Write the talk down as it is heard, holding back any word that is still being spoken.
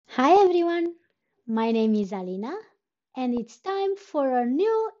Hi everyone, my name is Alina and it's time for a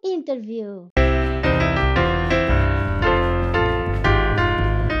new interview.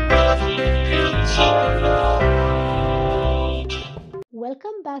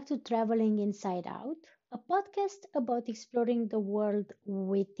 Welcome back to Traveling Inside Out, a podcast about exploring the world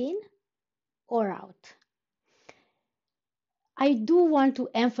within or out. I do want to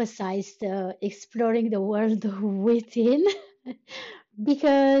emphasize the exploring the world within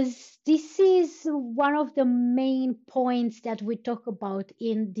because this is one of the main points that we talk about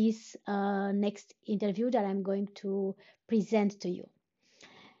in this next interview that I'm going to present to you.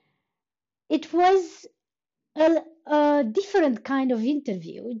 It was a different kind of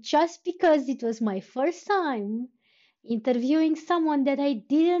interview just because it was my first time interviewing someone that I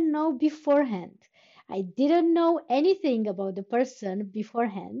didn't know beforehand. I didn't know anything about the person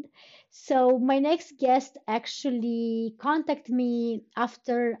beforehand. So my next guest actually contacted me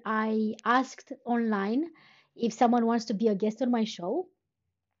after I asked online if someone wants to be a guest on my show.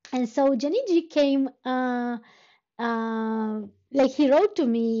 And so Jeniji came uh, like he wrote to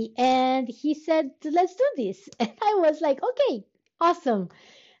me and he said, let's do this. And I was like, okay, awesome.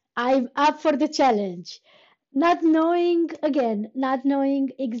 I'm up for the challenge. Not knowing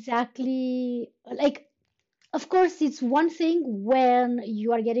exactly, like, of course, it's one thing when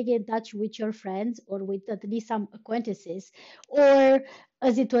you are getting in touch with your friends or with at least some acquaintances, or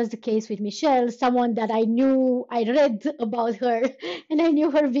as it was the case with Michelle, someone that I knew, I read about her, and I knew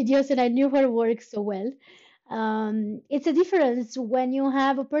her videos and I knew her work so well. It's a difference when you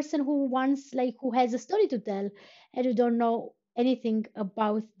have a person who wants, like, who has a story to tell, and you don't know anything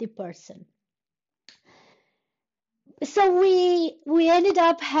about the person. So we ended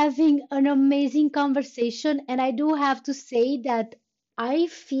up having an amazing conversation, and I do have to say that I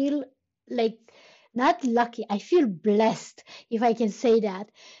feel like not lucky, I feel blessed, if I can say that,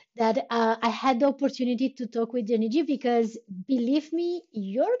 that I had the opportunity to talk with Jeniji because believe me,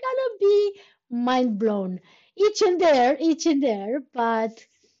 you're gonna be mind blown. Each and there, but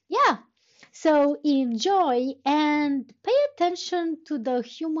yeah. So enjoy and pay attention to the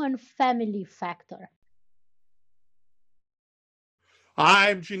human family factor.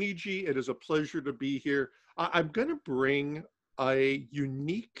 I'm Jeniji. It is a pleasure to be here. I'm going to bring a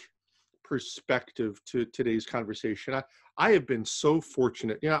unique perspective to today's conversation. I have been so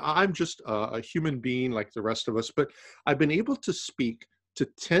fortunate. I'm just a human being like the rest of us, but I've been able to speak to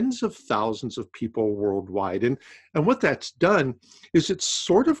tens of thousands of people worldwide. And what that's done is it's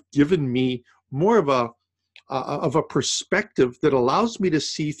sort of given me more of a perspective that allows me to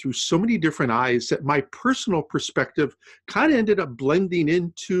see through so many different eyes that my personal perspective kind of ended up blending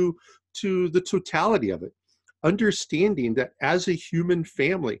into the totality of it, understanding that as a human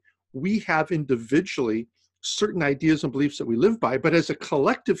family we have individually certain ideas and beliefs that we live by, but as a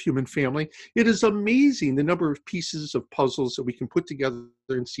collective human family it is amazing the number of pieces of puzzles that we can put together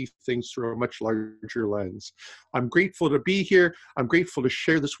and see things through a much larger lens. I'm grateful to be here. I'm grateful to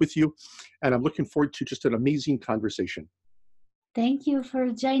share this with you, and I'm looking forward to just an amazing conversation. Thank you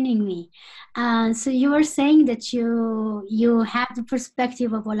for joining me. So you were saying that you have the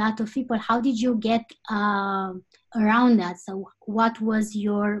perspective of a lot of people. How did you get around that? So what was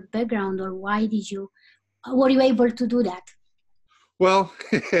your background, or why did you were you able to do that? Well,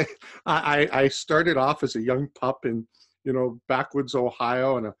 I started off as a young pup in, backwoods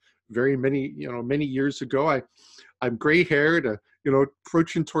Ohio, and a very many, many years ago. I'm gray haired,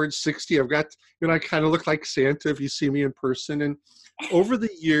 approaching towards 60. I've got, I kind of look like Santa if you see me in person. And over the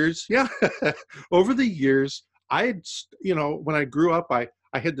years, yeah, over the years, I had, when I grew up, I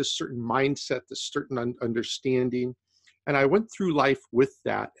had this certain mindset, this certain understanding, and I went through life with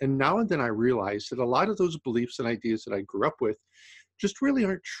that. And now and then I realized that a lot of those beliefs and ideas that I grew up with just really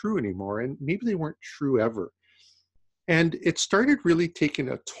aren't true anymore. And maybe they weren't true ever. And it started really taking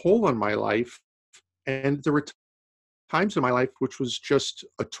a toll on my life. And there were times in my life which was just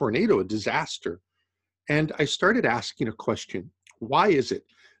a tornado, a disaster. And I started asking a question: why is it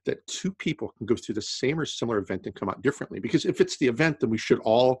that two people can go through the same or similar event and come out differently? Because if it's the event, then we should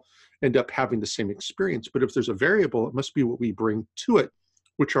all end up having the same experience. But if there's a variable, it must be what we bring to it,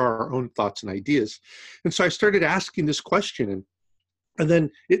 which are our own thoughts and ideas. And so I started asking this question, and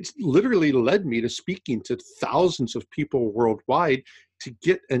then it literally led me to speaking to thousands of people worldwide to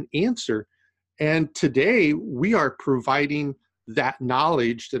get an answer. And today we are providing that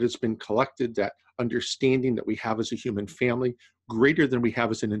knowledge that has been collected, that understanding that we have as a human family, greater than we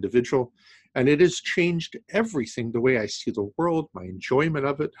have as an individual. And it has changed everything: the way I see the world, my enjoyment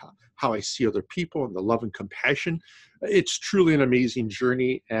of it, how I see other people, and the love and compassion. It's truly an amazing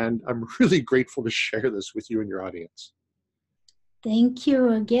journey. And I'm really grateful to share this with you and your audience. Thank you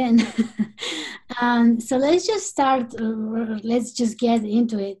again. So let's just start, let's just get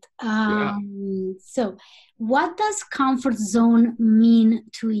into it. Yeah. So, what does comfort zone mean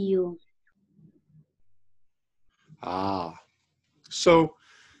to you? Ah, so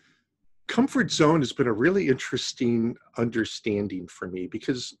comfort zone has been a really interesting understanding for me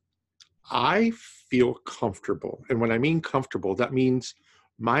because I feel comfortable. And when I mean comfortable, that means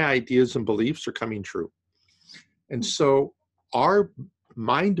my ideas and beliefs are coming true. And so our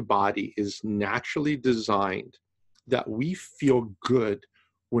mind body is naturally designed that we feel good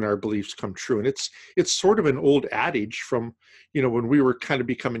when our beliefs come true. And it's sort of an old adage from, when we were kind of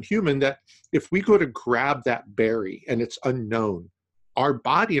becoming human, that if we go to grab that berry and it's unknown, our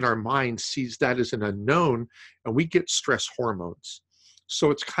body and our mind sees that as an unknown, and we get stress hormones.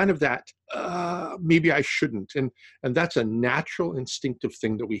 So it's kind of that, maybe I shouldn't. And that's a natural instinctive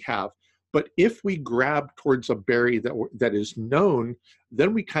thing that we have. But if we grab towards a berry that is known,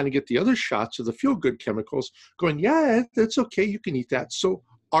 then we kind of get the other shots of the feel good chemicals going, yeah, that's okay. You can eat that. So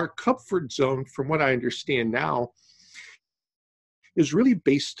our comfort zone, from what I understand now, is really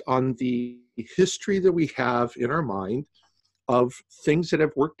based on the history that we have in our mind of things that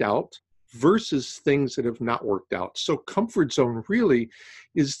have worked out versus things that have not worked out. So comfort zone really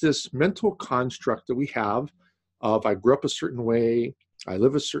is this mental construct that we have of I grew up a certain way, I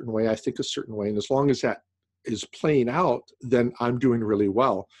live a certain way, I think a certain way, and as long as that is playing out, then I'm doing really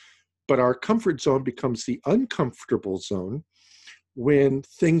well. But our comfort zone becomes the uncomfortable zone when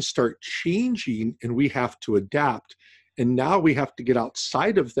things start changing and we have to adapt. And now we have to get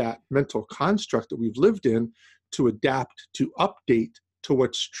outside of that mental construct that we've lived in to adapt, to update to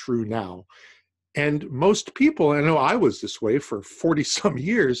what's true now. And most people, I know I was this way for 40 some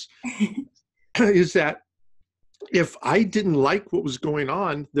years, is that if I didn't like what was going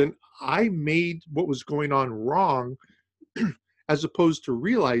on, then I made what was going on wrong, as opposed to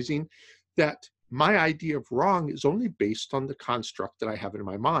realizing that my idea of wrong is only based on the construct that I have in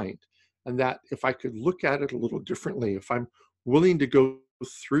my mind. And that if I could look at it a little differently, if I'm willing to go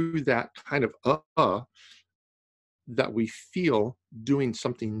through that kind of that we feel doing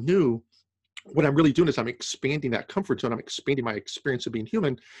something new, what I'm really doing is I'm expanding that comfort zone. I'm expanding my experience of being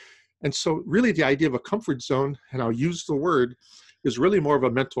human. And so really the idea of a comfort zone, and I'll use the word, is really more of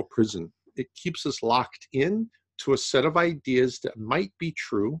a mental prison. It keeps us locked in to a set of ideas that might be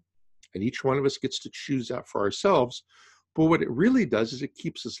true, and each one of us gets to choose that for ourselves. But what it really does is it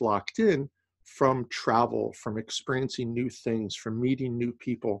keeps us locked in from travel, from experiencing new things, from meeting new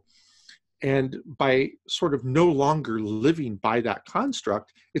people. And by sort of no longer living by that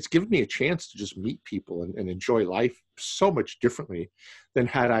construct, it's given me a chance to just meet people and enjoy life so much differently than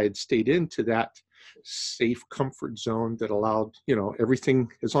had I had stayed into that safe comfort zone that allowed, everything,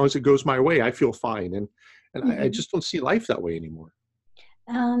 as long as it goes my way, I feel fine. And I Mhm. just don't see life that way anymore.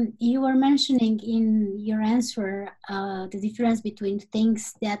 You were mentioning in your answer the difference between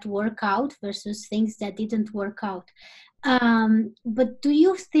things that work out versus things that didn't work out. But do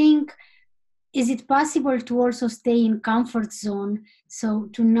you think, is it possible to also stay in comfort zone, so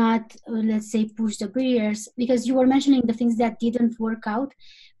to not, let's say, push the barriers? Because you were mentioning the things that didn't work out,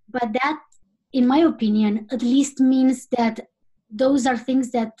 but that, in my opinion, at least means that those are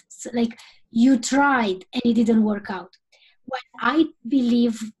things that, like, you tried and it didn't work out. What I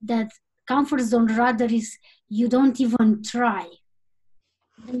believe that comfort zone rather is you don't even try.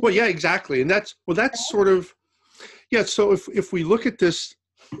 Well, yeah, exactly. And that's sort of, yeah. So if we look at this,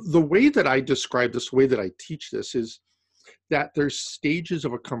 the way that I describe this, the way that I teach this is that there's stages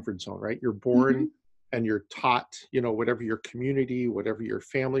of a comfort zone, right? You're born Mhm. and you're taught, whatever your community, whatever your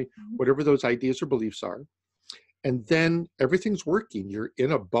family, whatever those ideas or beliefs are. And then everything's working. You're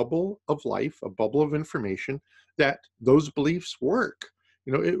in a bubble of life, a bubble of information that those beliefs work.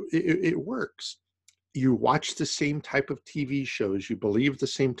 It works. You watch the same type of TV shows, you believe the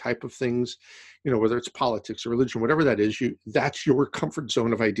same type of things, whether it's politics or religion, whatever that is, that's your comfort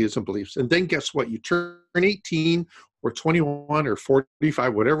zone of ideas and beliefs. And then guess what? You turn 18 or 21 or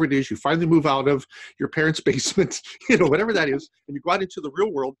 45, whatever it is, you finally move out of your parents' basement, whatever that is, and you go out into the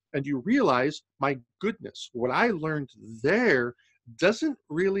real world and you realize, my goodness, what I learned there doesn't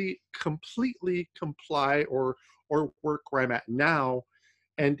really completely comply or work where I'm at now.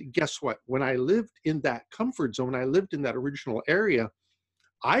 And guess what? When I lived in that comfort zone, I lived in that original area,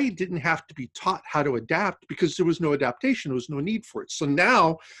 I didn't have to be taught how to adapt because there was no adaptation. There was no need for it. So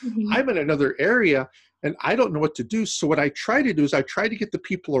now Mhm. I'm in another area and I don't know what to do. So what I try to do is I try to get the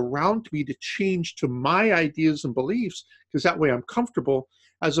people around me to change to my ideas and beliefs, because that way I'm comfortable,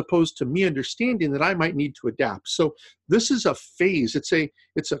 as opposed to me understanding that I might need to adapt. So this is a phase. It's a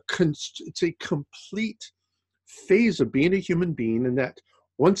complete phase of being a human being, and that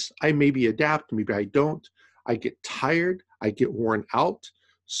once I maybe adapt, maybe I don't, I get tired, I get worn out.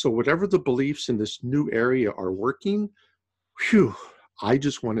 So whatever the beliefs in this new area are working, whew, I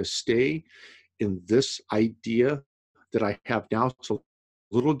just want to stay in this idea that I have now. It's a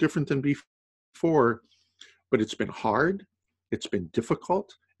little different than before, but it's been hard, it's been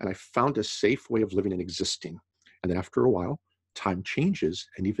difficult, and I found a safe way of living and existing. And then after a while, time changes,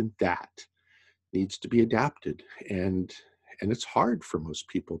 and even that needs to be adapted. And it's hard for most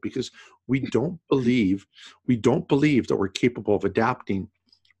people because we don't believe that we're capable of adapting,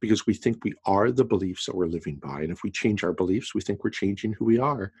 because we think we are the beliefs that we're living by. And if we change our beliefs, we think we're changing who we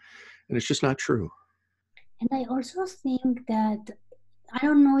are. And it's just not true. And I also think that I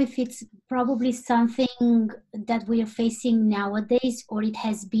don't know if it's probably something that we are facing nowadays or it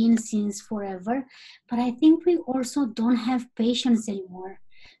has been since forever, but I think we also don't have patience anymore.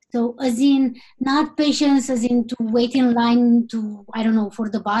 So, as in, not patience as in to wait in line to, I don't know, for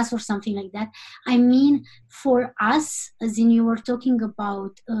the bus or something like that. I mean, for us, as in, you were talking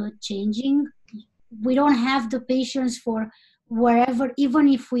about changing, we don't have the patience for wherever, even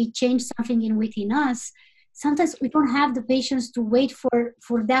if we change something in within us, sometimes we don't have the patience to wait for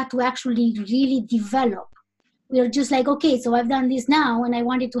that to actually really develop. We're just like, okay, so I've done this now and I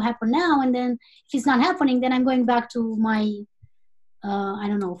want it to happen now, and then if it's not happening, then I'm going back to my I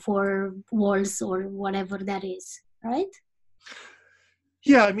don't know, four walls or whatever that is, right?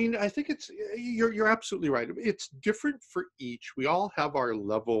 Yeah, I mean, I think you're absolutely right. It's different for each. We all have our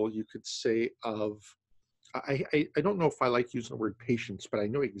level, you could say, of I don't know if I like using the word patience, but I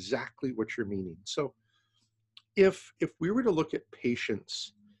know exactly what you're meaning. So if we were to look at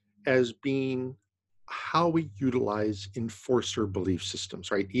patience as being how we utilize enforcer belief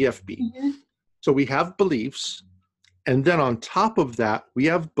systems, right? EFB. Mm-hmm. So we have beliefs, and then on top of that, we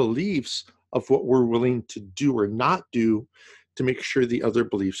have beliefs of what we're willing to do or not do to make sure the other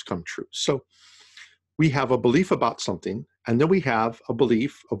beliefs come true. So we have a belief about something, and then we have a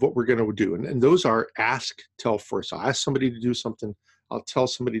belief of what we're going to do. And those are ask, tell, force. I'll ask somebody to do something. I'll tell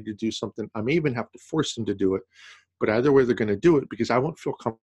somebody to do something. I may even have to force them to do it, but either way, they're going to do it because I won't feel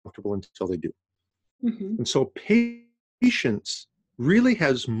comfortable until they do. Mm-hmm. And so patience really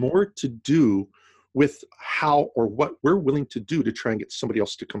has more to do with how or what we're willing to do to try and get somebody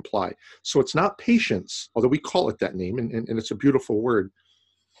else to comply. So it's not patience, although we call it that name, and it's a beautiful word.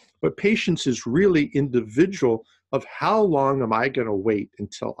 But patience is really individual of how long am I going to wait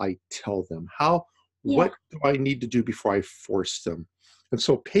until I tell them? Yeah, What do I need to do before I force them? And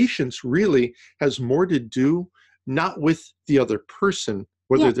so patience really has more to do not with the other person, yeah,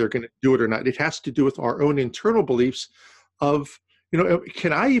 whether they're going to do it or not. It has to do with our own internal beliefs of,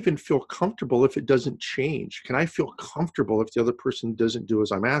 can I even feel comfortable if it doesn't change? Can I feel comfortable if the other person doesn't do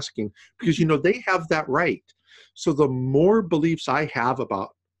as I'm asking? Because, they have that right. So the more beliefs I have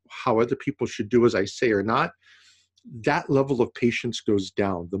about how other people should do as I say or not, that level of patience goes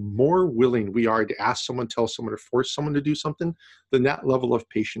down. The more willing we are to ask someone, tell someone, or force someone to do something, then that level of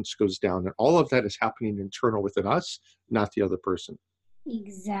patience goes down. And all of that is happening internal within us, not the other person.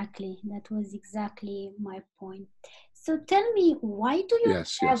 exactly. That was exactly my point. So tell me, why do you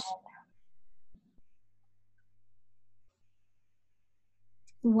Yes, yes. travel?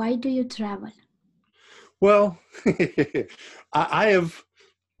 Why do you travel? Well, I have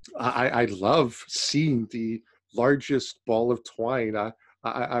I love seeing the largest ball of twine. I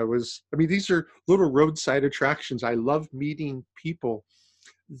mean, these are little roadside attractions. I love meeting people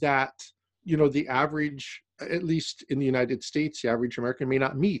that, the average, at least in the United States, the average American may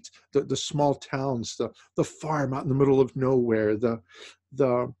not meet. The small towns, the farm out in the middle of nowhere, the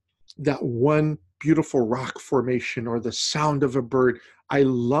that one beautiful rock formation or the sound of a bird. I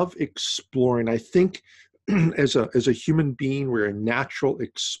love exploring. I think as a human being, we're natural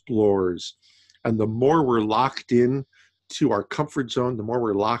explorers. And the more we're locked in to our comfort zone, the more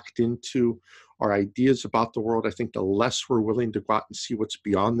we're locked into our ideas about the world, I think the less we're willing to go out and see what's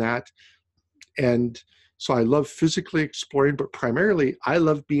beyond that. And so I love physically exploring, but primarily I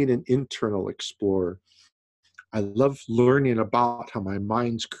love being an internal explorer. I love learning about how my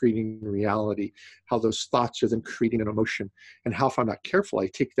mind's creating reality, how those thoughts are then creating an emotion, and how, if I'm not careful, I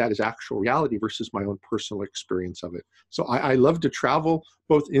take that as actual reality versus my own personal experience of it. So I love to travel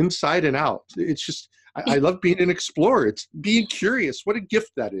both inside and out. It's just, I love being an explorer. It's being curious. What a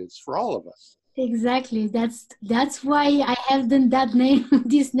gift that is for all of us. Exactly. That's why I have done that name,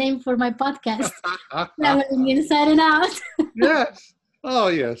 this name for my podcast, traveling inside and out. Yes. Oh,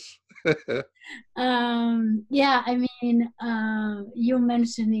 yes. Yeah, I mean, you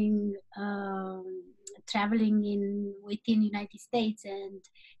mentioning traveling in within United States and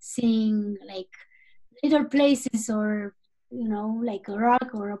seeing like little places, or like a rock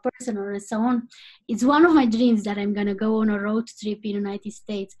or a person or so on. It's one of my dreams that I'm gonna go on a road trip in the United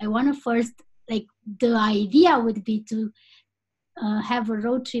States. I want to first, like, the idea would be to have a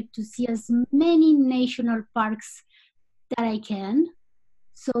road trip to see as many national parks that I can.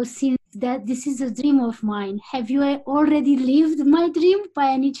 So since that this is a dream of mine, have you already lived my dream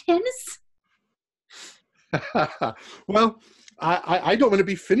by any chance? Well, I don't want to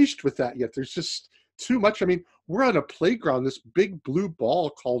be finished with that yet. There's just too much. I mean, we're on a playground, this big blue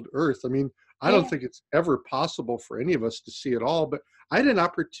ball called Earth. I mean, I don't Yeah. think it's ever possible for any of us to see it all, but I had an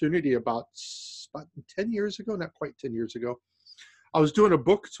opportunity about 10 years ago, not quite 10 years ago. I was doing a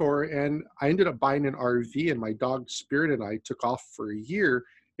book tour and I ended up buying an RV, and my dog Spirit and I took off for a year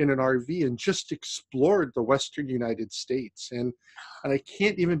in an RV and just explored the Western United States. And I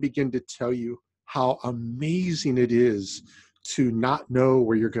can't even begin to tell you how amazing it is to not know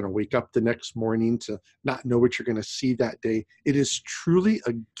where you're going to wake up the next morning, to not know what you're going to see that day. It is truly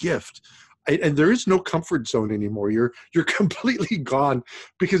a gift. And there is no comfort zone anymore. You're completely gone,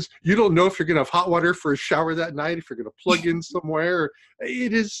 because you don't know if you're going to have hot water for a shower that night, if you're going to plug in somewhere.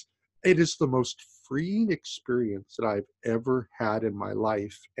 It is the most freeing experience that I've ever had in my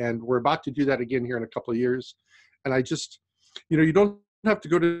life. And we're about to do that again here in a couple of years. And I just, you don't have to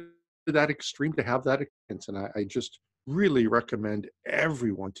go to that extreme to have that experience. And I just really recommend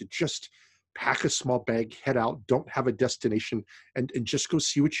everyone to just pack a small bag, head out, don't have a destination, and just go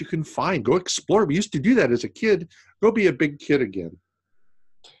see what you can find. Go explore. We used to do that as a kid. Go be a big kid again.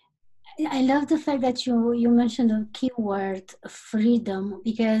 I love the fact that you mentioned the keyword freedom,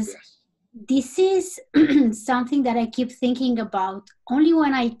 because Yes. this is something that I keep thinking about only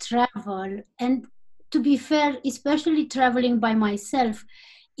when I travel. And to be fair, especially traveling by myself,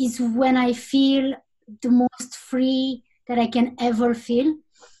 is when I feel the most free that I can ever feel.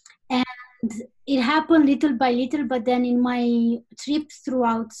 And it happened little by little, but then in my trips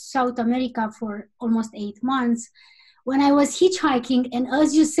throughout South America for almost 8 months, when I was hitchhiking, and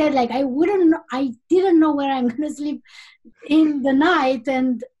as you said, like, I didn't know where I'm gonna sleep in the night,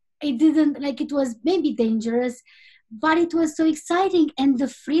 and it didn't, like, it was maybe dangerous, but it was so exciting, and the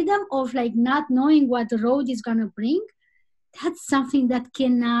freedom of, like, not knowing what the road is gonna bring, that's something that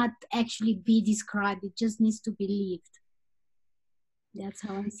cannot actually be described. It just needs to be lived. That's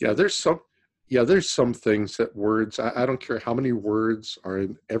how I Yeah, see it. there's some things that words, I don't care how many words are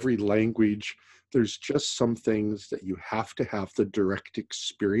in every language, there's just some things that you have to have the direct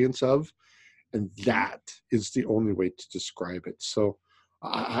experience of, and Yeah. that is the only way to describe it. So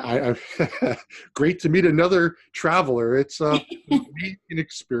great to meet another traveler. It's an amazing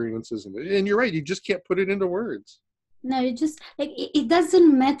experience, isn't it? And you're right, you just can't put it into words. No, it just, like, it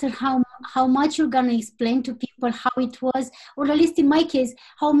doesn't matter how much you're gonna explain to people how it was, or at least in my case,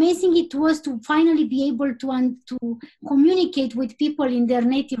 how amazing it was to finally be able to communicate with people in their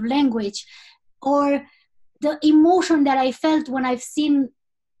native language, or the emotion that I felt when I've seen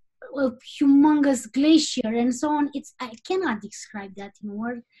a humongous glacier and so on. It's, I cannot describe that in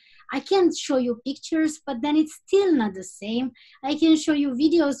words. I can show you pictures, but then it's still not the same. I can show you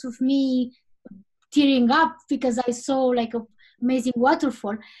videos of me tearing up because I saw, like, a amazing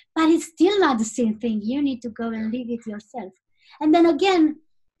waterfall, but it's still not the same thing. You need to go and live it yourself. And then again,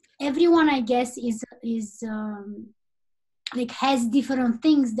 everyone, I guess, is like, has different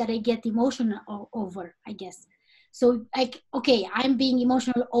things that I get emotional over, I guess. So, like, okay, I'm being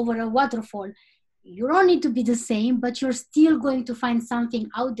emotional over a waterfall. You don't need to be the same, but you're still going to find something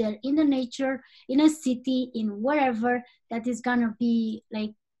out there in the nature, in a city, in wherever, that is gonna be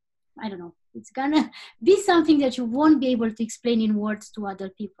like, I don't know, it's gonna be something that you won't be able to explain in words to other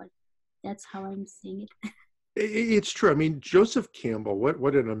people. That's how I'm seeing it. It's true. I mean, Joseph Campbell,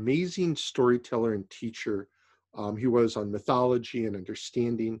 what an amazing storyteller and teacher he was on mythology and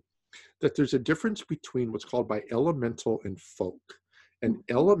understanding that there's a difference between what's called by elemental and folk. And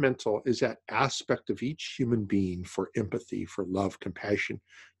elemental is that aspect of each human being for empathy, for love, compassion,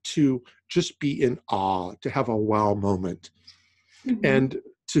 to just be in awe, to have a wow moment. Mm-hmm. And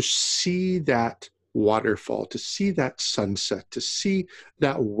to see that waterfall, to see that sunset, to see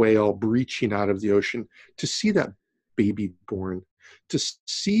that whale breaching out of the ocean, to see that baby born, to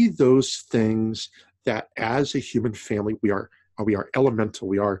see those things that as a human family we are elemental,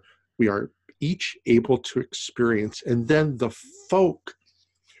 we are each able to experience. And then the folk,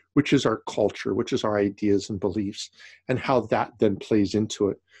 which is our culture, which is our ideas and beliefs, and how that then plays into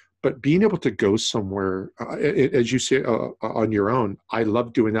it. But being able to go somewhere, as you say, on your own, I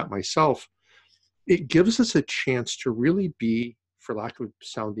love doing that myself. It gives us a chance to really be, for lack of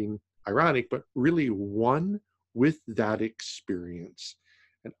sounding ironic, but really one with that experience.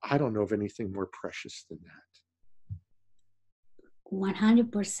 And I don't know of anything more precious than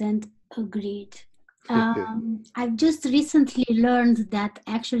 100% agreed. that. I've just recently learned that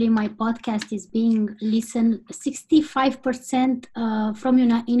actually my podcast is being listened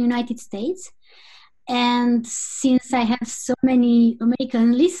 65% in United States. And since I have so many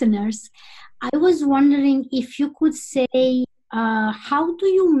American listeners, I was wondering if you could say, how do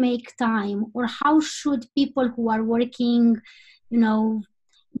you make time, or how should people who are working, 9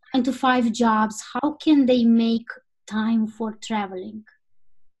 to 5 jobs, how can they make time for traveling?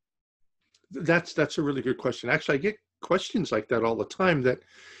 That's a really good question. Actually, I get questions like that all the time, that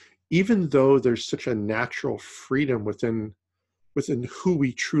even though there's such a natural freedom within who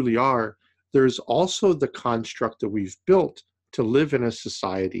we truly are, there's also the construct that we've built to live in a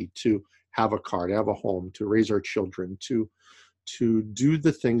society, to have a car, to have a home, to raise our children, to do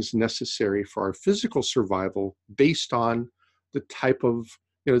the things necessary for our physical survival based on the type of,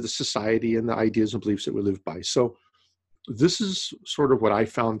 the society and the ideas and beliefs that we live by. So this is sort of what I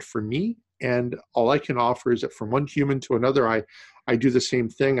found for me. And all I can offer is that from one human to another, I do the same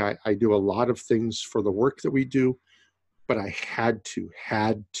thing. I do a lot of things for the work that we do, but I had to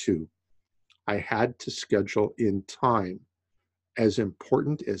schedule in time. As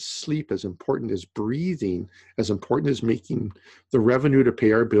important as sleep, as important as breathing, as important as making the revenue to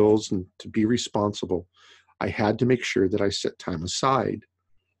pay our bills and to be responsible, I had to make sure that I set time aside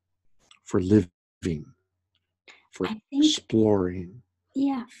for living, for I think, exploring.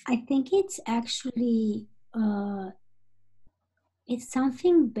 yeah, I think it's actually it's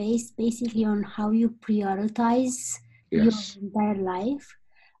something based basically on how you prioritize your Yes. entire life.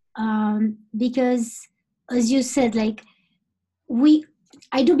 Because, as you said, like we,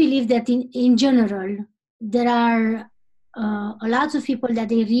 I do believe that in general there are a lot of people that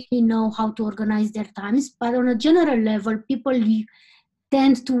they really know how to organize their times, but on a general level, people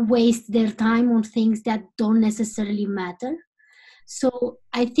tend to waste their time on things that don't necessarily matter. So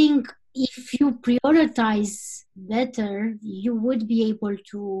I think if you prioritize better, you would be able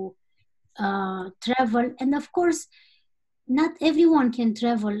to travel. And of course, not everyone can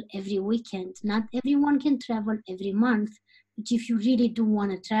travel every weekend, not everyone can travel every month. But if you really do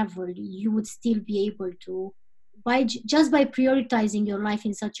want to travel, you would still be able to, just by prioritizing your life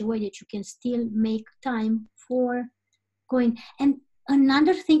in such a way that you can still make time for going. And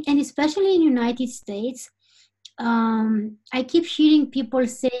another thing, and especially in United States, I keep hearing people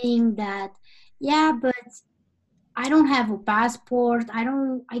saying that, yeah, but I don't have a passport.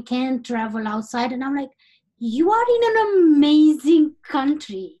 I can't travel outside. And I'm like, you are in an amazing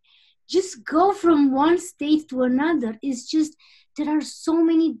country. Just go from one state to another. It's just, there are so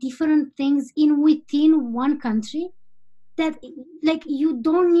many different things in within one country that, like, you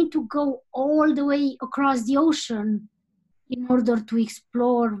don't need to go all the way across the ocean in order to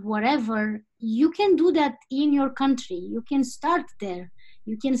explore whatever. You can do that in your country. You can start there.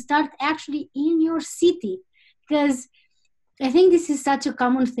 You can start actually in your city. Because I think this is such a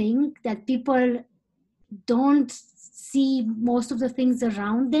common thing that people don't see most of the things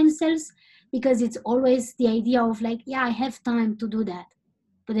around themselves, because it's always the idea of like, yeah, I have time to do that.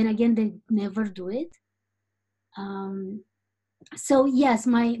 But then again, they never do it. Um, so yes,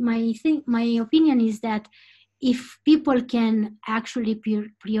 my opinion is that if people can actually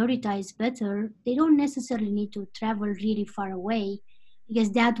prioritize better, they don't necessarily need to travel really far away,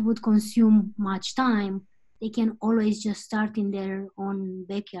 because that would consume much time. They can always just start in their own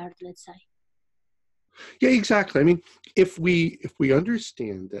backyard, let's say. Yeah, exactly. I mean, if we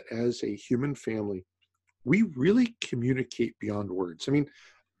understand that as a human family, we really communicate beyond words. I mean,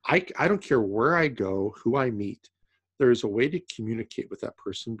 I don't care where I go, who I meet, there's a way to communicate with that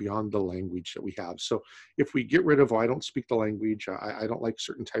person beyond the language that we have. So if we get rid of, oh, I don't speak the language, I don't like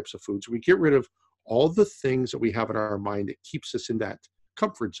certain types of foods, we get rid of all the things that we have in our mind that keeps us in that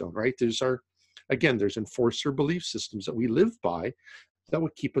comfort zone, right? There's enforcer belief systems that we live by that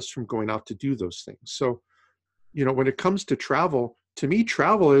would keep us from going out to do those things. So, when it comes to travel, to me,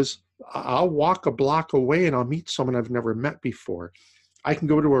 travel is I'll walk a block away and I'll meet someone I've never met before. I can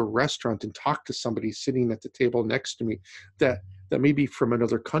go to a restaurant and talk to somebody sitting at the table next to me that may be from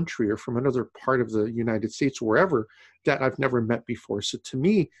another country or from another part of the United States, wherever, that I've never met before. So to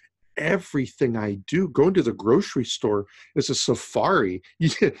me, everything I do, going to the grocery store is a safari.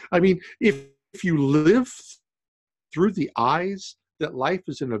 I mean, if you live through the eyes that life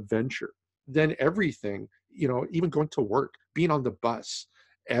is an adventure, then everything, even going to work, being on the bus,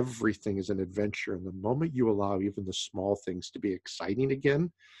 everything is an adventure. And the moment you allow even the small things to be exciting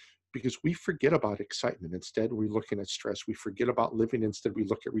again, because we forget about excitement. Instead, we're looking at stress. We forget about living. Instead, we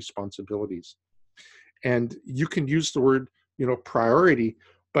look at responsibilities. And you can use the word, priority.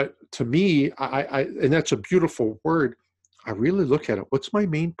 But to me, and that's a beautiful word. I really look at it. What's my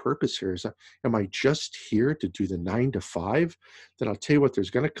main purpose here? Am I just here to do the 9 to 5? Then I'll tell you what,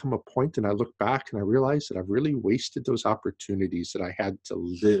 there's going to come a point and I look back and I realize that I've really wasted those opportunities that I had to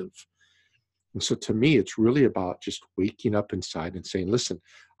live. And so to me, it's really about just waking up inside and saying, listen,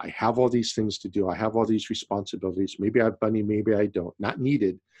 I have all these things to do. I have all these responsibilities. Maybe I have money, maybe I don't. Not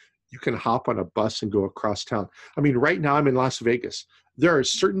needed. You can hop on a bus and go across town. I mean, right now I'm in Las Vegas. There are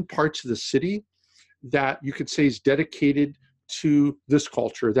certain parts of the city that you could say is dedicated to this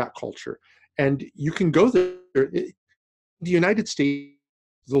culture, that culture. And you can go there. The United States,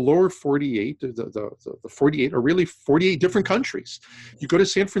 the lower 48, the 48 are really 48 different countries. You go to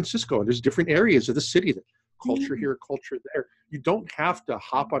San Francisco and there's different areas of the city, that culture here, culture there. You don't have to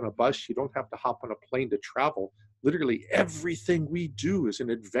hop on a bus. You don't have to hop on a plane to travel. Literally everything we do is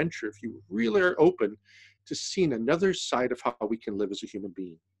an adventure if you really are open to seeing another side of how we can live as a human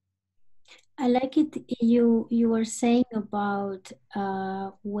being. I like it you were saying about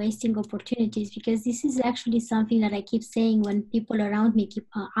wasting opportunities, because this is actually something that I keep saying when people around me keep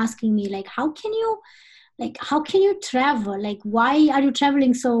asking me, like, how can you travel? Like, why are you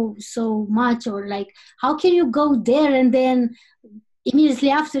traveling so much? Or like, how can you go there and then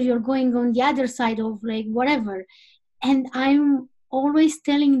immediately after you're going on the other side of like whatever? And I'm always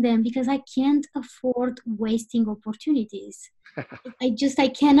telling them, because I can't afford wasting opportunities. I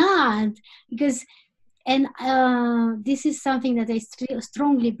cannot, because and this is something that I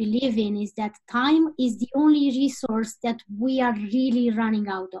strongly believe in, is that time is the only resource that we are really running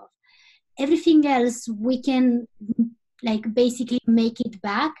out of. Everything else we can like basically make it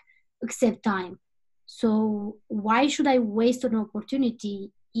back except time. So why should I waste an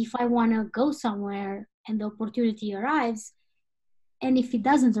opportunity if I want to go somewhere and the opportunity arrives? And if it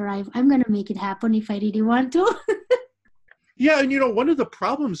doesn't arrive, I'm going to make it happen if I really want to. Yeah, and one of the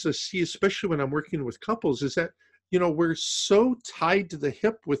problems I see, especially when I'm working with couples, is that we're so tied to the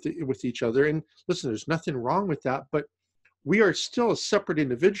hip with each other. And listen, there's nothing wrong with that, but we are still a separate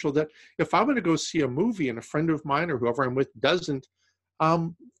individual. That if I'm going to go see a movie and a friend of mine or whoever I'm with doesn't,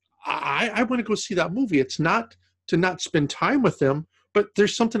 um, I want to go see that movie. It's not to not spend time with them, but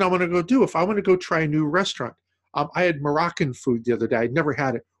there's something I want to go do. If I want to go try a new restaurant, I had Moroccan food the other day. I'd never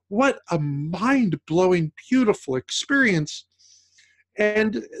had it. What a mind-blowing, beautiful experience.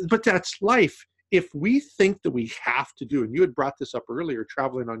 But that's life. If we think that we have to do, and you had brought this up earlier,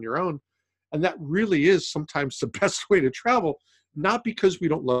 traveling on your own, and that really is sometimes the best way to travel, not because we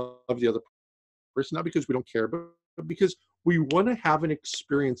don't love the other person, not because we don't care, but because we want to have an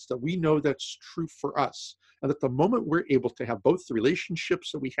experience that we know that's true for us. And at the moment we're able to have both the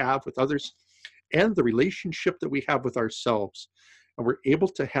relationships that we have with others and the relationship that we have with ourselves, and we're able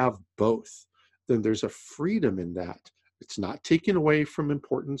to have both, then there's a freedom in that. It's not taken away from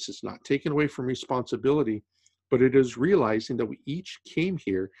importance, it's not taken away from responsibility, but it is realizing that we each came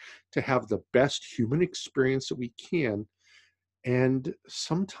here to have the best human experience that we can. And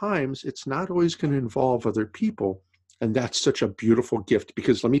sometimes it's not always going to involve other people. And that's such a beautiful gift,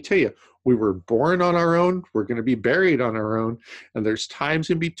 because let me tell you, we were born on our own, we're going to be buried on our own, and there's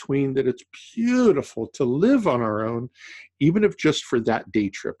times in between that it's beautiful to live on our own, even if just for that day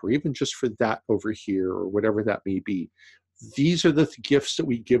trip or even just for that over here or whatever that may be. These are the gifts that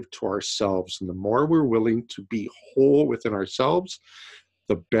we give to ourselves, and the more we're willing to be whole within ourselves,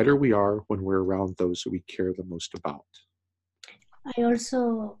 the better we are when we're around those that we care the most about. I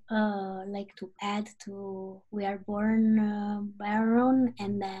also like to add to, we are born by our own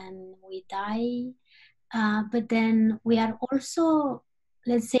and then we die. But then we are also,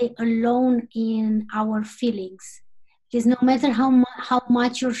 let's say, alone in our feelings. Because no matter how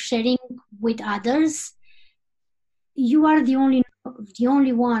much you're sharing with others, you are the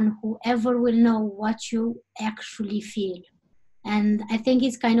only one who ever will know what you actually feel. And I think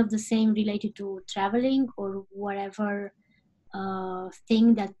it's kind of the same related to traveling or whatever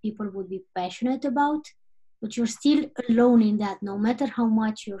thing that people would be passionate about, but you're still alone in that. No matter how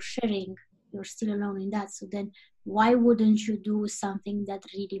much you're sharing, you're still alone in that. So then why wouldn't you do something that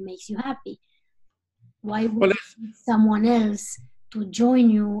really makes you happy? Why would Well, you need someone else to join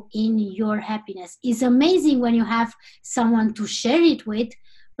you in your happiness? It's amazing when you have someone to share it with,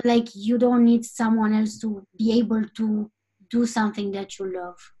 but like you don't need someone else to be able to do something that you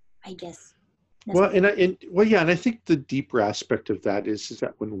love, I guess. That's yeah, and I think the deeper aspect of that is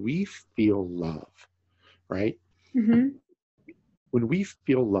that when we feel love, right? mm-hmm. When we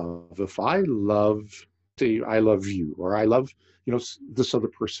feel love, if I love, say, I love you, or I love, this other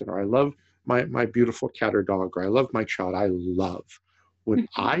person, or I love my beautiful cat or dog, or I love my child, I love. When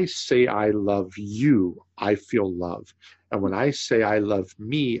I say I love you, I feel love. And when I say I love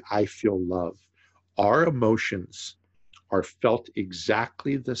me, I feel love. Our emotions are felt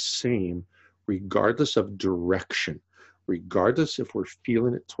exactly the same, regardless of direction, regardless if we're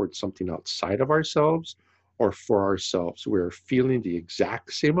feeling it towards something outside of ourselves or for ourselves. We're feeling the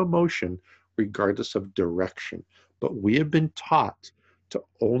exact same emotion, regardless of direction. But we have been taught to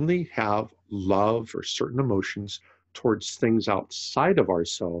only have love or certain emotions towards things outside of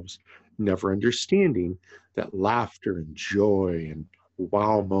ourselves, never understanding that laughter and joy and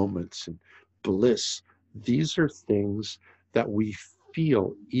wow moments and bliss, these are things that we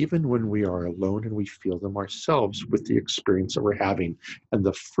feel even when we are alone, and we feel them ourselves with the experience that we're having. And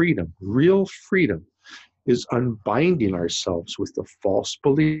the freedom, real freedom, is unbinding ourselves with the false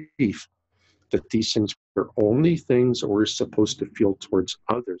belief that these things are only things that we're supposed to feel towards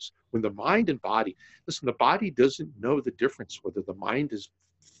others. When the mind and body, listen, the body doesn't know the difference whether the mind is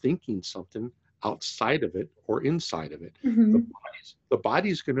thinking something outside of it or inside of it. Mm-hmm. The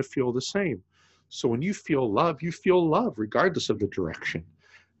body's going to feel the same. So when you feel love regardless of the direction.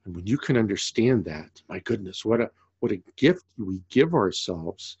 And when you can understand that, my goodness, what a gift we give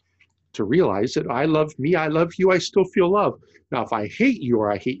ourselves to realize that I love me, I love you, I still feel love. Now, if I hate you or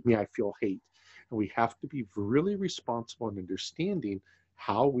I hate me, I feel hate. And we have to be really responsible in understanding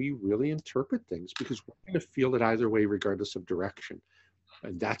how we really interpret things, because we're going to feel it either way, regardless of direction.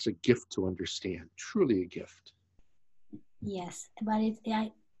 And that's a gift to understand, truly a gift. Yes, but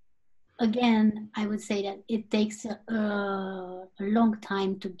again, I would say that it takes a long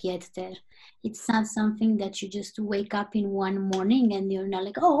time to get there. It's not something that you just wake up in one morning and you're not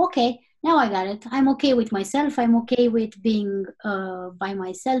like, oh, okay, now I got it. I'm okay with myself. I'm okay with being by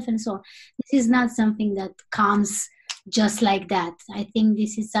myself and so on. This is not something that comes just like that. I think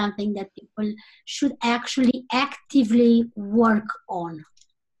this is something that people should actually actively work on.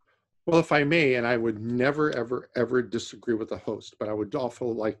 Well, if I may, and I would never, ever, ever disagree with the host, but I would also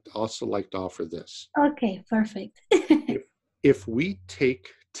like to offer this. Okay, perfect. If if we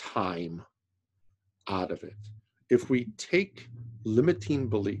take time out of it, if we take limiting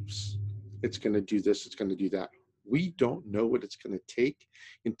beliefs, it's going to do this, it's going to do that. We don't know what it's going to take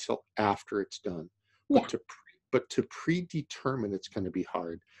until after it's done. Yeah. But to predetermine it's going to be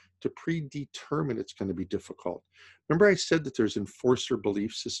hard. To predetermine it's going to be difficult. Remember, I said that there's enforcer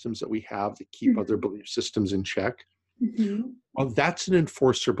belief systems that we have that keep other belief systems in check. Mm-hmm. Well, that's an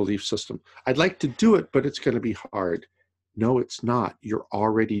enforcer belief system. I'd like to do it, but it's going to be hard. No, it's not. You're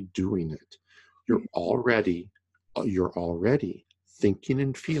already doing it. You're already, you're already thinking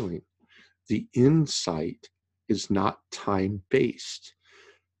and feeling. The insight is not time based.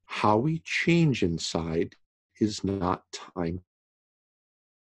 How we change inside is not time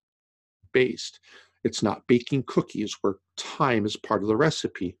based. It's not baking cookies where time is part of the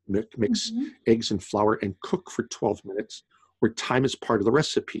recipe. Mix Mm-hmm. eggs and flour and cook for 12 minutes, where time is part of the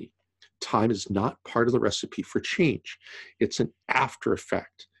recipe. Time is not part of the recipe for change. It's an after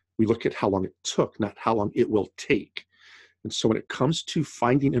effect. We look at how long it took, not how long it will take. And so when it comes to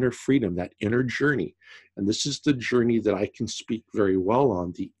finding inner freedom, that inner journey, and this is the journey that I can speak very well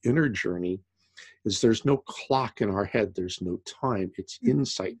on, the inner journey is there's no clock in our head, there's no time, it's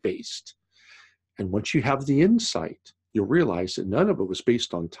insight based. And once you have the insight, you'll realize that none of it was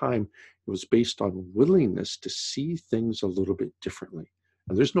based on time. It was based on willingness to see things a little bit differently.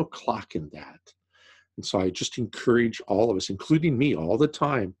 And there's no clock in that. And so I just encourage all of us, including me, all the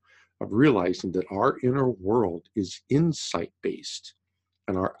time, of realizing that our inner world is insight based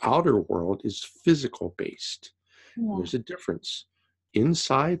and our outer world is physical based. And Yeah. there's a difference.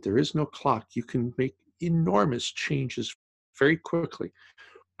 Inside, there is no clock. You can make enormous changes very quickly.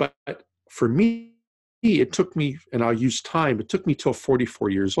 But for me, it took me, and I'll use time, it took me till 44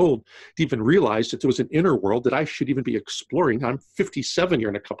 years old to even realize that there was an inner world that I should even be exploring. I'm 57 here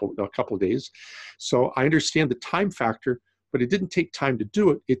in a couple of days. So I understand the time factor, but it didn't take time to do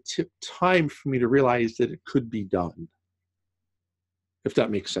it. It took time for me to realize that it could be done, if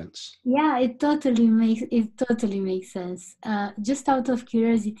that makes sense. Yeah, it totally makes sense. Just out of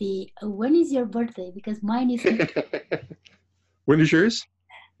curiosity, when is your birthday? Because mine is When is yours?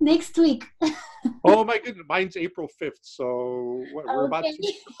 next week. Oh my goodness, mine's April 5th. So what, we're about Okay. 2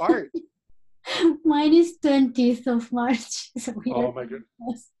 weeks apart. Mine is 20th of March. So we are Oh my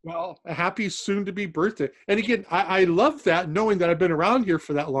goodness. Well, a happy soon to be birthday. And again, I love that, knowing that I've been around here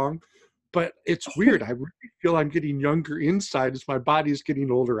for that long. But it's weird. I really feel I'm getting younger inside as my body's getting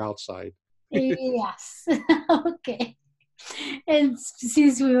older outside. Yes. Okay. And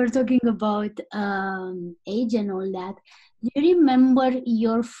since we were talking about age and all that, do you remember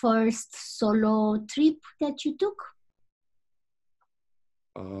your first solo trip that you took?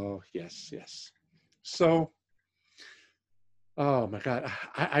 Oh, yes, yes. So, oh my God,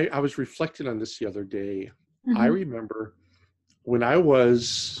 I was reflecting on this the other day. I Mm-hmm. remember when I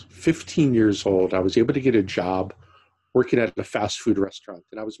was 15 years old, I was able to get a job working at a fast food restaurant,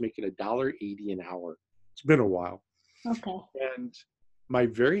 and I was making $1.80 an hour. It's been a while. Okay. And my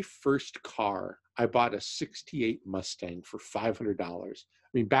very first car, I bought a 68 Mustang for $500. I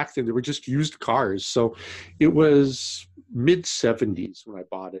mean, back then they were just used cars. So it was mid 70s when I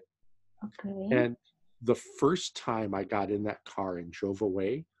bought it. Okay. And the first time I got in that car and drove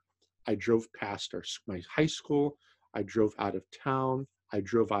away, I drove past my high school. I drove out of town. I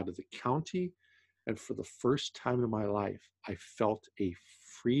drove out of the county. And for the first time in my life, I felt a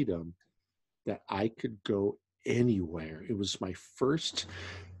freedom that I could go anywhere. It was my first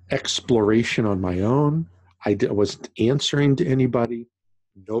exploration on my own. Wasn't answering to anybody.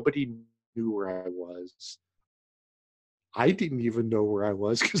 Nobody knew where I was. I didn't even know where I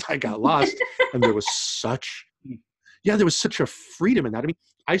was because I got lost. And there was such a freedom in that. I mean,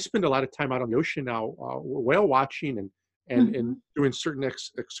 I spend a lot of time out on the ocean now, whale watching and Mm-hmm. doing certain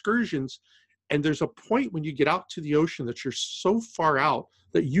excursions. And there's a point when you get out to the ocean that you're so far out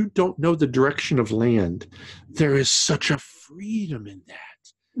that you don't know the direction of land. There is such a freedom in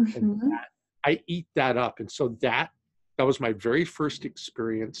that. And Mm-hmm. I eat that up. And so that was my very first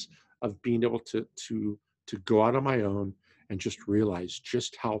experience of being able to go out on my own and just realize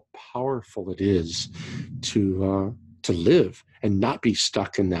just how powerful it is to live and not be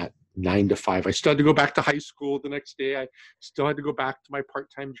stuck in that 9 to 5. I still had to go back to high school the next day. I still had to go back to my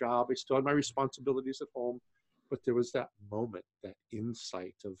part-time job. I still had my responsibilities at home, but there was that moment, that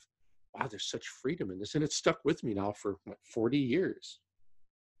insight of, wow, there's such freedom in this, and it's stuck with me now for what, 40 years.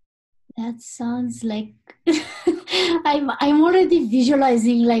 That sounds like I'm already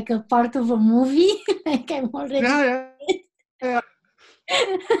visualizing like a part of a movie. Like I'm already. Yeah, yeah, yeah.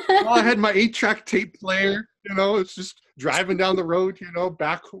 Well, I had my 8-track tape player. It's just driving down the road.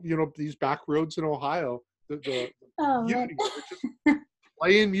 These back roads in Ohio. The Oh man. evenings were just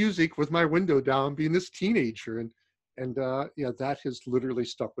playing music with my window down, being this teenager, and yeah, that has literally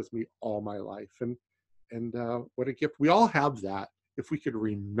stuck with me all my life. And what a gift! We all have that. If we could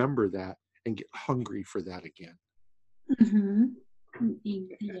remember that and get hungry for that again. Mm-hmm.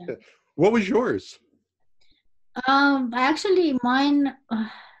 Yeah. What was yours? Actually, mine.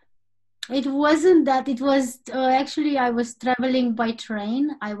 It wasn't that. It was actually I was traveling by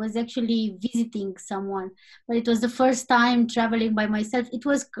train. I was actually visiting someone, but it was the first time traveling by myself. It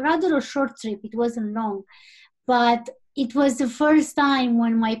was rather a short trip. It wasn't long, but it was the first time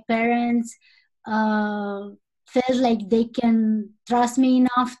when my parents uh, felt like they can trust me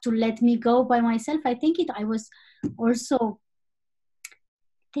enough to let me go by myself. I was also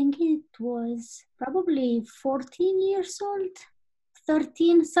think it was probably 14 years old,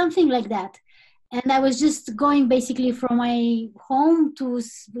 13, something like that. And I was just going basically from my home to,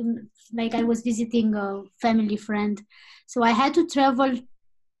 like, I was visiting a family friend. So I had to travel.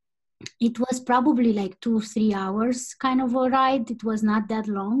 It was probably like 2 3 hours kind of a ride. It was not that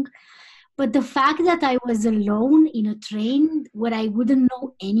long. But the fact that I was alone in a train where I wouldn't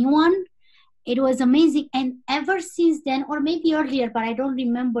know anyone, it was amazing. And ever since then, or maybe earlier, but I don't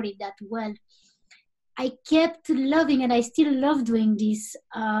remember it that well, I kept loving, and I still love doing this,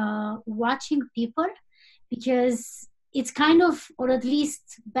 watching people, because it's kind of, or at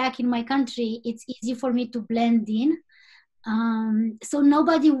least back in my country, it's easy for me to blend in. So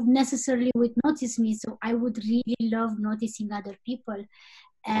nobody would necessarily would notice me. So I would really love noticing other people.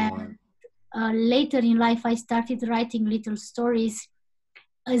 Oh, And later in life, I started writing little stories,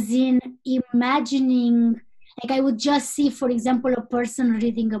 as in imagining, like I would just see, for example, a person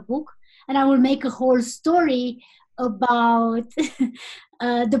reading a book, and I will make a whole story about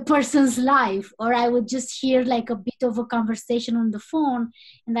the person's life, or I would just hear like a bit of a conversation on the phone,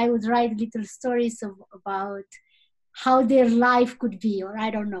 and I would write little stories about how their life could be, or I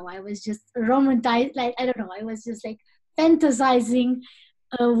don't know, I was just romanticized, like I don't know, I was just like fantasizing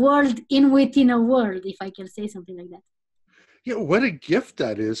a world in within a world, if I can say something like that. yeah, what a gift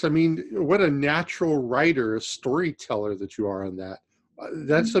that is. I mean, what a natural writer, a storyteller that you are on that.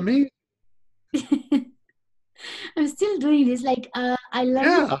 That's amazing. I'm still doing this. Like, I love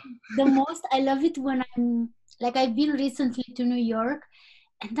it Yeah. the most. I love it when I'm like, I've been recently to New York,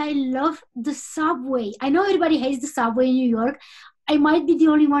 and I love the subway. I know everybody hates the subway in New York. I might be the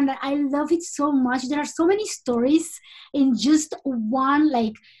only one that I love it so much. There are so many stories in just one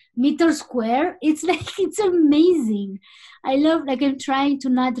like meter square. It's like it's amazing. I love, like, I'm trying to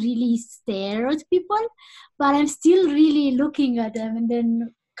not really stare at people, but I'm still really looking at them, and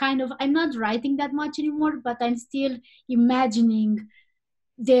then kind of I'm not writing that much anymore, but I'm still imagining.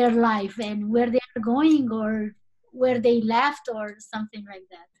 their life and where they are going or where they left or something like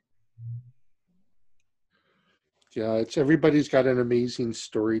that. Yeah, it's everybody's got an amazing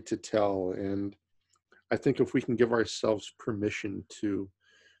story to tell, and I think if we can give ourselves permission to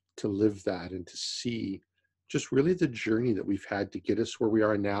live that and to see just really the journey that we've had to get us where we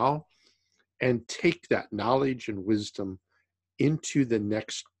are now, and take that knowledge and wisdom into the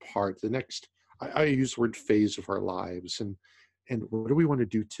next part, the next, I use the word phase of our lives. And what do we want to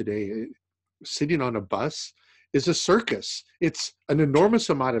do today? Sitting on a bus is a circus. It's an enormous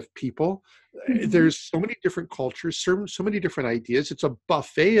amount of people. Mhm. There's so many different cultures, so many different ideas. It's a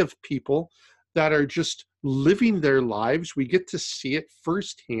buffet of people that are just living their lives. We get to see it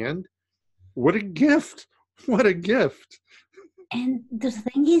firsthand. What a gift. What a gift. And the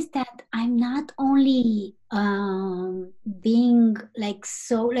thing is that I'm not only being like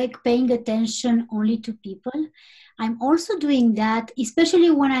so like paying attention only to people. I'm also doing that,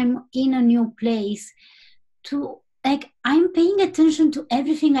 especially when I'm in a new place, to like I'm paying attention to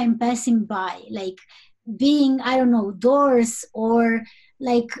everything I'm passing by, like being, I don't know, doors or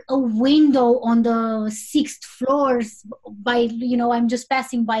like a window on the sixth floors by, I'm just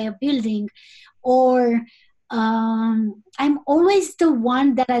passing by a building, or I'm always the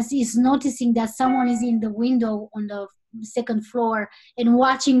one that is noticing that someone is in the window on the second floor and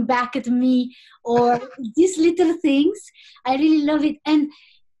watching back at me, or these little things. I really love it. And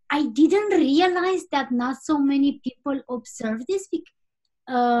I didn't realize that not so many people observe this,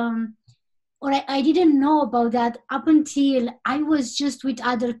 or I didn't know about that up until I was just with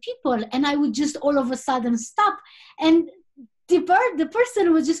other people, and I would just all of a sudden stop, and the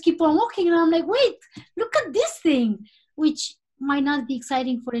person would just keep on walking, and I'm like, wait, look at this thing, which might not be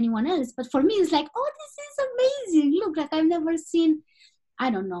exciting for anyone else, but for me it's like, oh, this is amazing. Look, like I've never seen,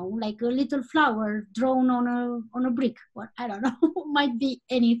 I don't know, like a little flower drawn on a brick, or I don't know, might be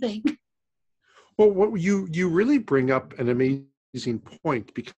anything. Well, what you really bring up an amazing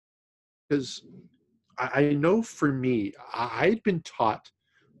point, because I know for me, I'd been taught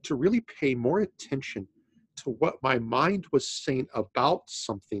to really pay more attention to what my mind was saying about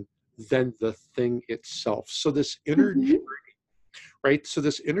something than the thing itself. So this inner, Mhm. right? So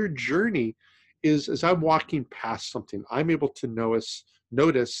this inner journey is, as I'm walking past something, I'm able to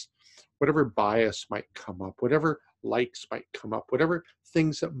notice whatever bias might come up, whatever likes might come up, whatever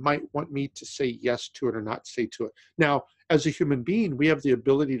things that might want me to say yes to it or not say to it. Now, as a human being, we have the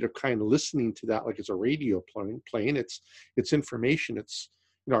ability to kind of listening to that like it's a radio playing. It's information. It's,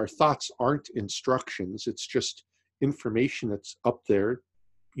 our thoughts aren't instructions. It's just information that's up there,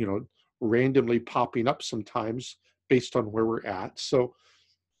 you know, randomly popping up sometimes based on where we're at. So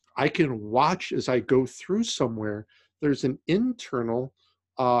I can watch as I go through somewhere. There's an internal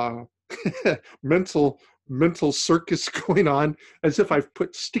uh, mental mental circus going on, as if I've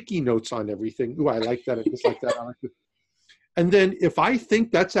put sticky notes on everything. Ooh, I like that. I dislike that. I like it. And then if I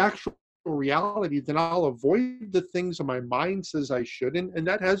think that's actual reality, then I'll avoid the things that my mind says I should. And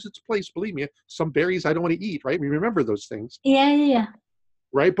that has its place. Believe me, some berries I don't want to eat, right? We remember those things. Yeah, yeah, yeah.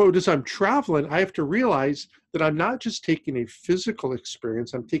 Right? But as I'm traveling, I have to realize that I'm not just taking a physical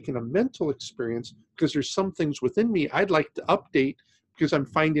experience, I'm taking a mental experience, because there's some things within me I'd like to update, because I'm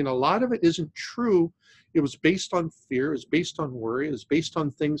finding a lot of it isn't true. It was based on fear, it was based on worry, it was based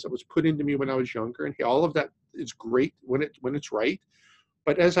on things that was put into me when I was younger. And hey, all of that is great when it's right.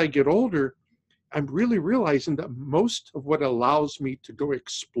 But as I get older, I'm really realizing that most of what allows me to go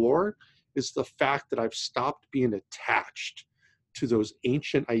explore is the fact that I've stopped being attached to those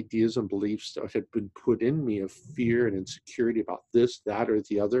ancient ideas and beliefs that had been put in me of fear and insecurity about this, that, or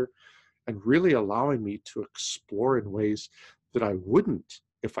the other, and really allowing me to explore in ways that I wouldn't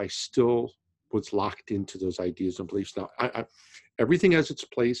if I still was locked into those ideas and beliefs. Now, everything has its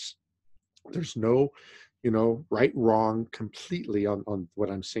place. There's no, right, wrong completely on what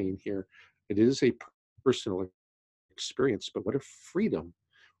I'm saying here. It is a personal experience, but what a freedom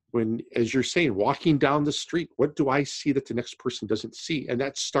when, as you're saying, walking down the street, what do I see that the next person doesn't see? And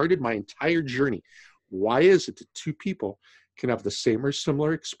that started my entire journey. Why is it that two people can have the same or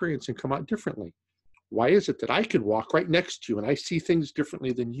similar experience and come out differently? Why is it that I can walk right next to you and I see things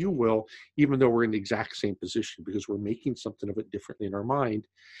differently than you will, even though we're in the exact same position, because we're making something of it differently in our mind?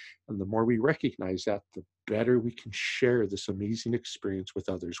 And the more we recognize that, the better we can share this amazing experience with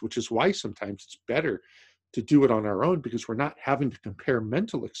others, which is why sometimes it's better to do it on our own, because we're not having to compare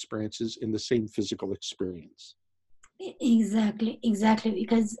mental experiences in the same physical experience. Exactly, exactly.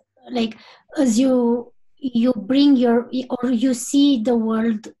 Because like as you bring your, or you see the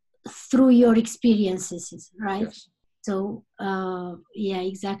world through your experiences, right? Yes. So yeah,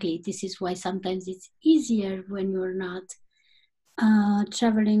 exactly. This is why sometimes it's easier when you're not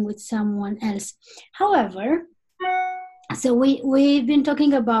traveling with someone else. However, so we've been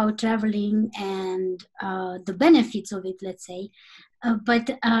talking about traveling and the benefits of it, let's say.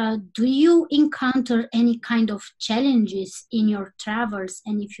 But do you encounter any kind of challenges in your travels?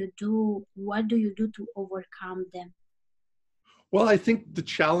 And if you do, what do you do to overcome them? Well, I think the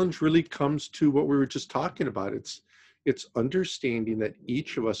challenge really comes to what we were just talking about. It's understanding that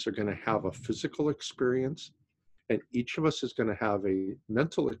each of us are going to have a physical experience and each of us is going to have a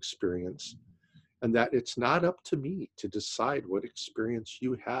mental experience, and that it's not up to me to decide what experience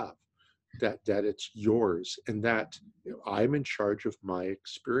you have, that it's yours, and that I'm in charge of my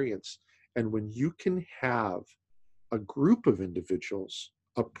experience. And when you can have a group of individuals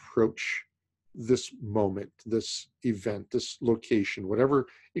approach this moment, this event, this location, whatever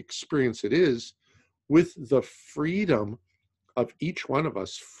experience it is, with the freedom of each one of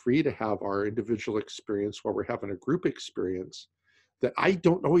us free to have our individual experience while we're having a group experience, that I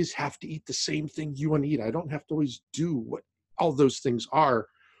don't always have to eat the same thing you want to eat. I don't have to always do what all those things are.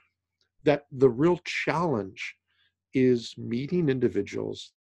 That the real challenge is meeting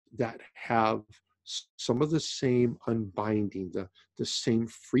individuals that have some of the same unbinding, the same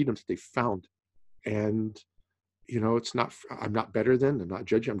freedom that they found. And, it's not, I'm not better than, I'm not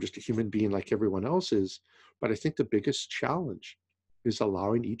judging, I'm just a human being like everyone else is. But I think the biggest challenge is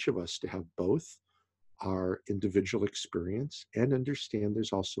allowing each of us to have both our individual experience and understand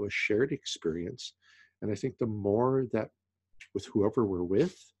there's also a shared experience. And I think the more that with whoever we're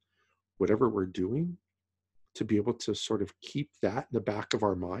with, whatever we're doing, to be able to sort of keep that in the back of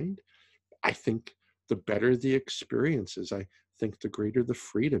our mind, I think the better the experience is. I think the greater the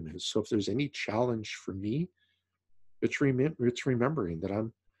freedom is. So if there's any challenge for me, it's remembering that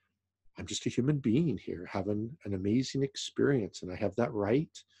I'm just a human being here having an amazing experience, and I have that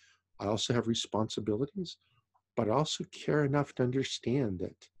right. I also have responsibilities, but I also care enough to understand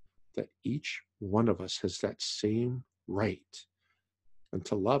that each one of us has that same right, and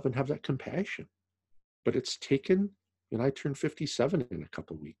to love and have that compassion. But it's taken, and I turned 57 in a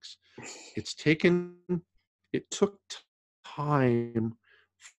couple of weeks. It's taken, it took time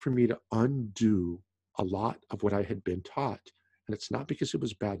for me to undo a lot of what I had been taught. And it's not because it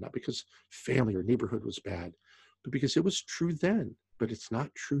was bad, not because family or neighborhood was bad, but because it was true then, but it's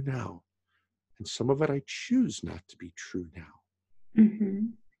not true now. And some of it I choose not to be true now. Mm-hmm.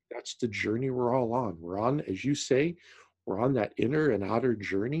 That's the journey we're all on. We're on, as you say, we're on that inner and outer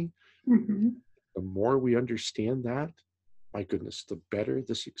journey. Mm-hmm. The more we understand that, my goodness, the better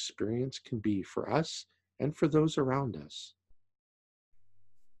this experience can be for us and for those around us.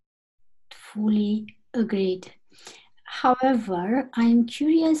 Fully agreed. However, I'm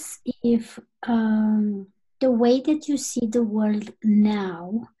curious if the way that you see the world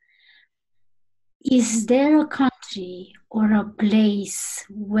now, is there a country or a place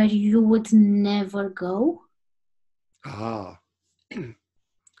where you would never go? Ah,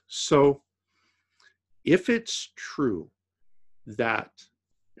 so if it's true that,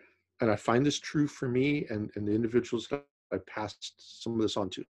 and I find this true for me and the individuals that I passed some of this on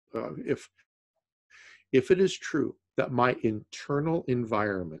to, if it is true that my internal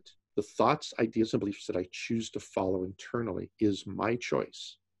environment, the thoughts, ideas, and beliefs that I choose to follow internally is my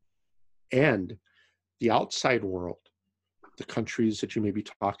choice, and the outside world, the countries that you may be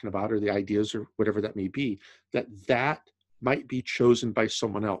talking about or the ideas or whatever that may be, that might be chosen by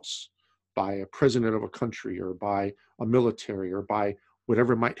someone else, by a president of a country or by a military or by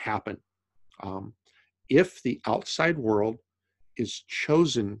whatever might happen. um, if the outside world is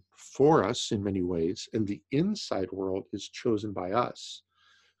chosen for us in many ways and the inside world is chosen by us,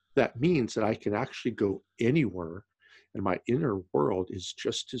 that means that I can actually go anywhere and my inner world is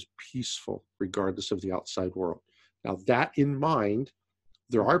just as peaceful regardless of the outside world. Now, that in mind,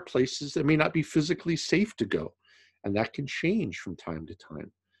 there are places that may not be physically safe to go, and that can change from time to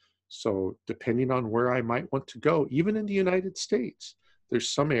time. So, depending on where I might want to go, even in the United States, there's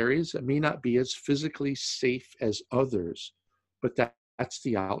some areas that may not be as physically safe as others, but that's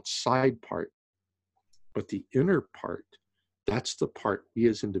the outside part. But the inner part, that's the part we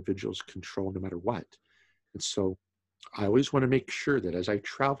as individuals control no matter what. And so I always want to make sure that as I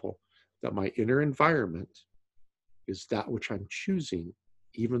travel, that my inner environment is that which I'm choosing,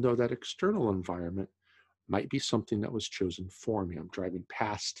 even though that external environment might be something that was chosen for me. I'm driving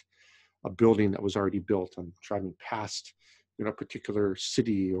past a building that was already built. I'm driving past, a particular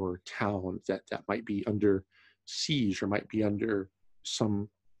city or town that might be under siege or might be under some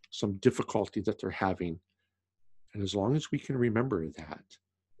difficulty that they're having. And as long as we can remember that,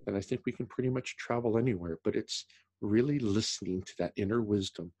 then I think we can pretty much travel anywhere. But it's really listening to that inner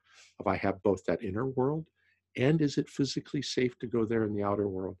wisdom of I have both that inner world And is it physically safe to go there in the outer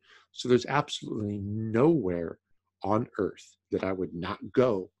world? So there's absolutely nowhere on earth that I would not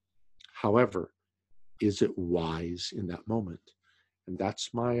go. However, is it wise in that moment? And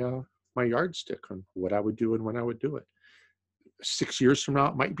that's my yardstick on what I would do and when I would do it. 6 years from now,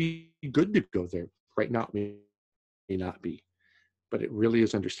 it might be good to go there. Right now, it may not be. But it really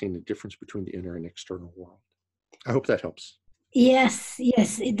is understanding the difference between the inner and external world. I hope that helps. Yes,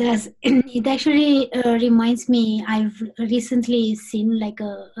 yes, it does. It actually reminds me, I've recently seen like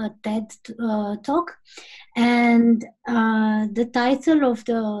a TED talk, and the title of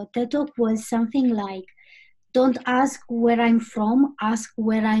the TED talk was something like, "Don't ask where I'm from, ask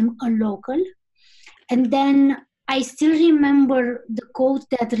where I'm a local." And then I still remember the quote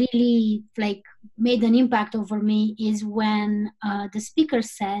that really like made an impact over me is when the speaker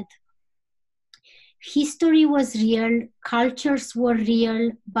said, history was real, cultures were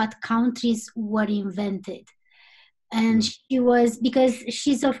real, but countries were invented. And Mm. she was, because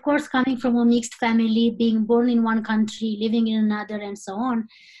she's of course coming from a mixed family, being born in one country, living in another, and so on.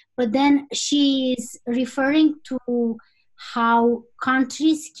 But then she's referring to how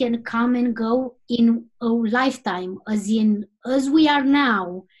countries can come and go in a lifetime, as in, as we are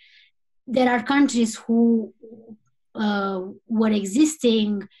now, there are countries who were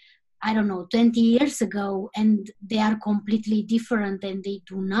existing, I don't know, 20 years ago, and they are completely different and they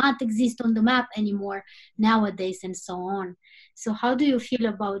do not exist on the map anymore nowadays, and so on. So, how do you feel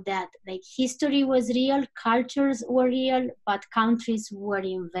about that? Like, history was real, cultures were real, but countries were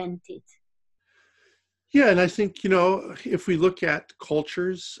invented. Yeah, and I think, if we look at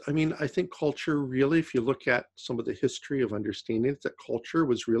cultures, I mean, I think culture really, if you look at some of the history of understanding it, that culture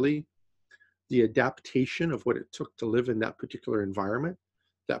was really the adaptation of what it took to live in that particular environment,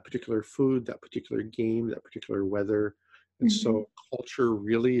 that particular food, that particular game, that particular weather. And Mm-hmm. so culture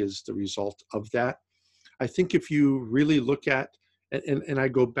really is the result of that. I think if you really look at, and I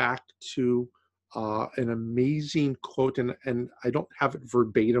go back to an amazing quote, and I don't have it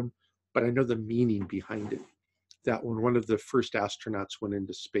verbatim, but I know the meaning behind it. That when one of the first astronauts went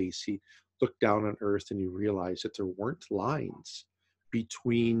into space, he looked down on Earth and he realized that there weren't lines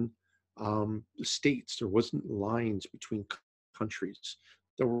between states. There wasn't lines between countries.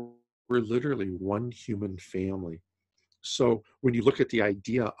 There were literally one human family. So when you look at the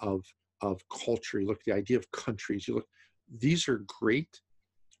idea of culture, you look at the idea of countries, you look, these are great,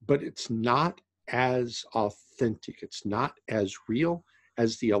 but it's not as authentic. It's not as real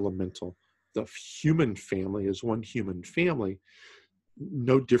as the elemental. The human family is one human family,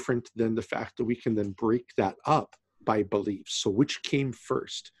 no different than the fact that we can then break that up by beliefs. So which came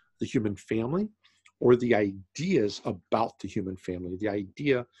first, the human family or the ideas about the human family, the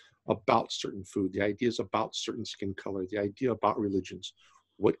idea about certain food, the ideas about certain skin color, the idea about religions?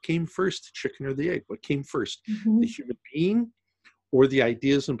 What came first, the chicken or the egg? What came first, the Mm-hmm. human being or the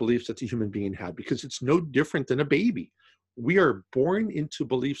ideas and beliefs that the human being had? Because it's no different than a baby. We are born into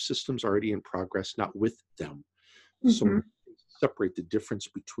belief systems already in progress, not with them. So Mm-hmm. when you separate the difference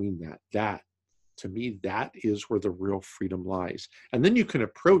between that to me, that is where the real freedom lies. And then you can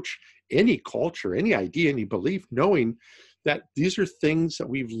approach any culture, any idea, any belief, knowing that these are things that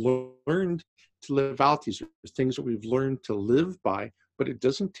we've learned to live out. These are things that we've learned to live by, but it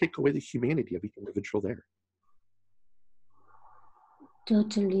doesn't take away the humanity of each individual there.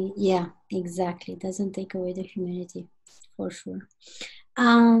 Totally. Yeah, exactly. Doesn't take away the humanity, for sure.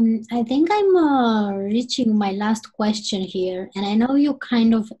 I think I'm reaching my last question here, and I know you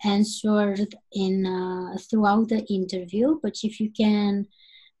kind of answered in throughout the interview, but if you can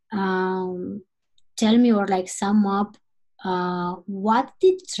um, tell me or like sum up, what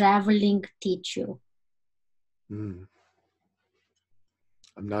did traveling teach you? Mm,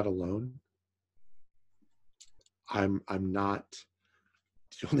 I'm not alone. I'm not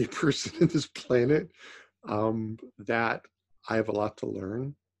the only person in this planet. That I have a lot to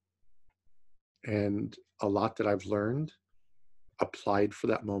learn, and a lot that I've learned applied for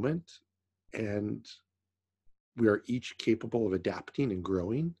that moment. And we are each capable of adapting and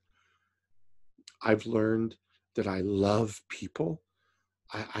growing. I've learned that I love people.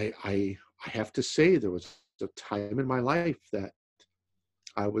 I have to say, there was a time in my life that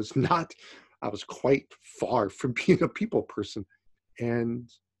I was not, I was quite far from being a people person. And,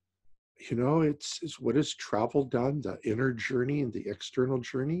 it's what has travel done, the inner journey and the external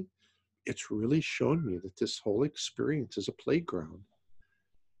journey. It's really shown me that this whole experience is a playground.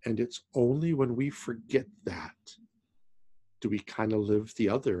 And it's only when we forget that do we kind of live the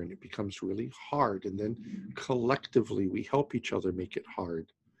other, and it becomes really hard. And then collectively we help each other make it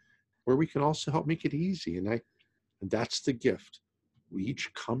hard, where we can also help make it easy. And that's the gift. We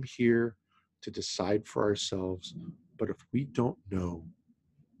each come here to decide for ourselves. But if we don't know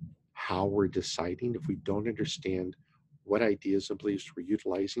how we're deciding, if we don't understand what ideas and beliefs we're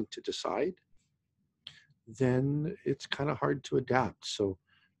utilizing to decide, then it's kind of hard to adapt. So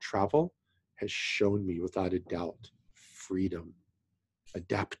travel has shown me without a doubt freedom,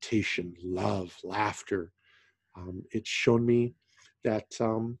 adaptation, love, laughter. It's shown me that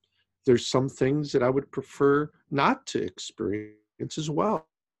there's some things that I would prefer not to experience as well.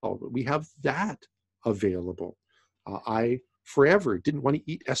 We have that available. I forever didn't want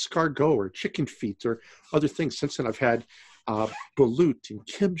to eat escargot or chicken feet or other things. Since then, I've had balut and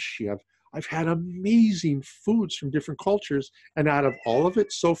kimchi. I've had amazing foods from different cultures, and out of all of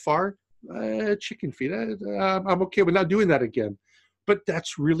it so far, chicken feet. I'm okay with not doing that again. But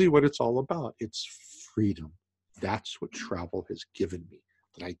that's really what it's all about. It's freedom. That's what travel has given me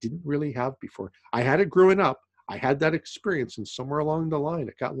that I didn't really have before. I had it growing up. I had that experience, and somewhere along the line,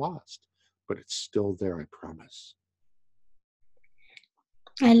 it got lost. But it's still there, I promise.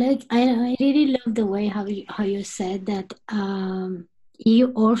 I really love the way how you said that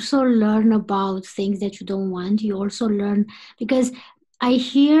you also learn about things that you don't want. You also learn because I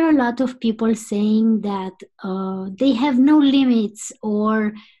hear a lot of people saying that they have no limits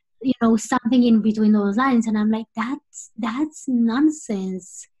or something in between those lines, and I'm like, that's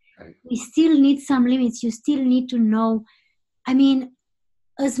nonsense. Right. We still need some limits. You still need to know. I mean,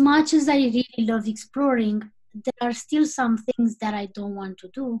 as much as I really love exploring, there are still some things that I don't want to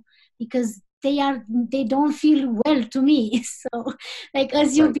do because they don't feel well to me. So, like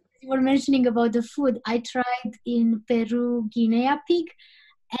as you Right. were mentioning about the food, I tried in Peru Guinea pig,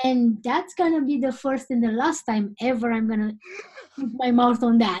 and that's gonna be the first and the last time ever I'm gonna put my mouth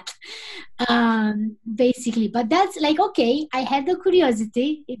on that. Basically, but that's like okay. I had the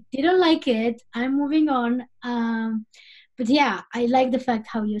curiosity. It didn't like it. I'm moving on. But yeah, I like the fact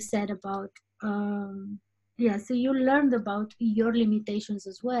how you said about yeah, so you learned about your limitations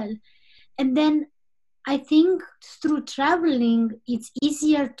as well. And then I think through traveling it's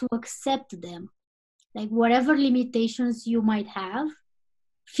easier to accept them, like whatever limitations you might have,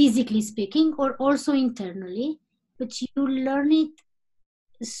 physically speaking or also internally, but you learn it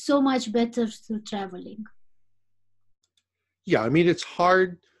so much better through traveling. Yeah, I mean, it's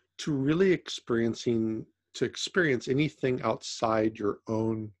hard to really experience anything outside your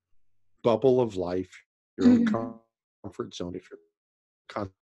own bubble of life, your own Mhm. comfort zone, if you're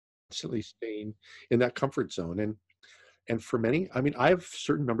constantly staying in that comfort zone. And for many, I mean, I have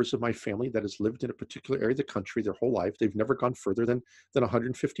certain members of my family that has lived in a particular area of the country their whole life. They've never gone further than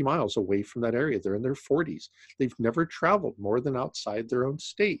 150 miles away from that area. They're in their 40s. They've never traveled more than outside their own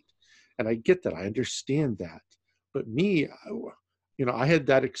state. And I get that. I understand that. But me, I had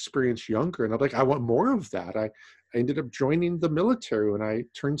that experience younger, and I'm like, I want more of that. I ended up joining the military when I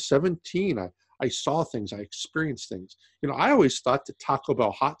turned 17. I saw things. I experienced things. I always thought that Taco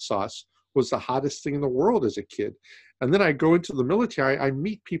Bell hot sauce was the hottest thing in the world as a kid. And then I go into the military, I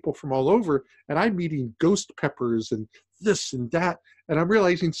meet people from all over, and I'm eating ghost peppers and this and that. And I'm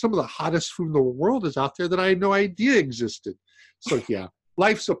realizing some of the hottest food in the world is out there that I had no idea existed. So, yeah,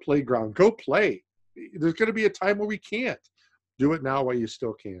 life's a playground. Go play. There's going to be a time where we can't. Do it now while you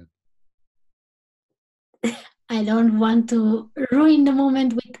still can. I don't want to ruin the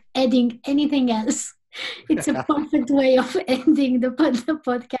moment with adding anything else. It's a perfect way of ending the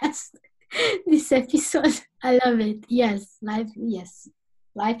podcast, this episode. I love it. Yes, life. Yes,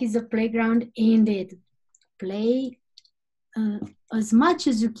 life is a playground indeed. Play uh, as much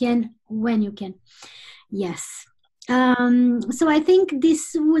as you can when you can. Yes. So I think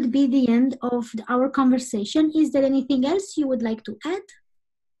this would be the end of our conversation. Is there anything else you would like to add?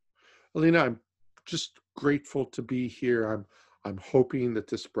 Alina, I'm just grateful to be here. I'm hoping that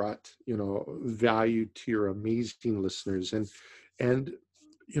this brought, value to your amazing listeners. And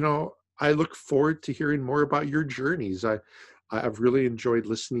I look forward to hearing more about your journeys. I've really enjoyed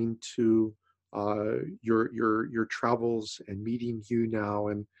listening to your travels and meeting you now,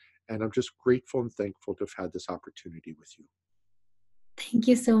 and I'm just grateful and thankful to have had this opportunity with you. Thank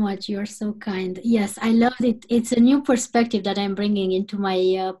you so much. You're so kind. Yes, I loved it. It's a new perspective that I'm bringing into my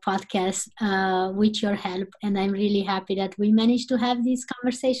podcast with your help. And I'm really happy that we managed to have this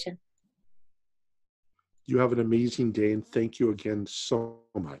conversation. You have an amazing day, and thank you again so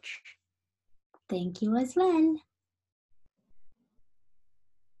much. Thank you as well.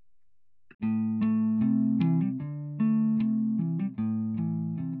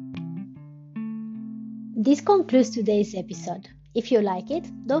 This concludes today's episode. If you like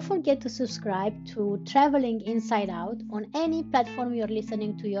it, don't forget to subscribe to Traveling Inside Out on any platform you're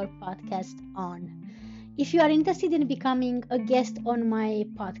listening to your podcast on. If you are interested in becoming a guest on my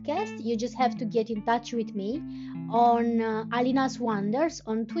podcast, you just have to get in touch with me on Alina's Wonders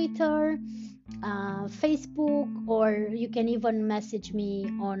on Twitter, Facebook, or you can even message me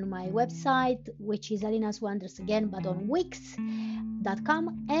on my website, which is Alina's Wonders again, but on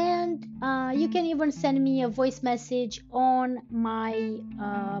Wix.com. And you can even send me a voice message on my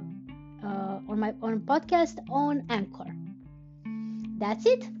on podcast on Anchor. That's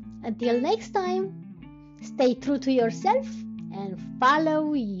it. Until next time, stay true to yourself and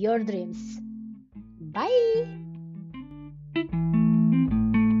follow your dreams. Bye.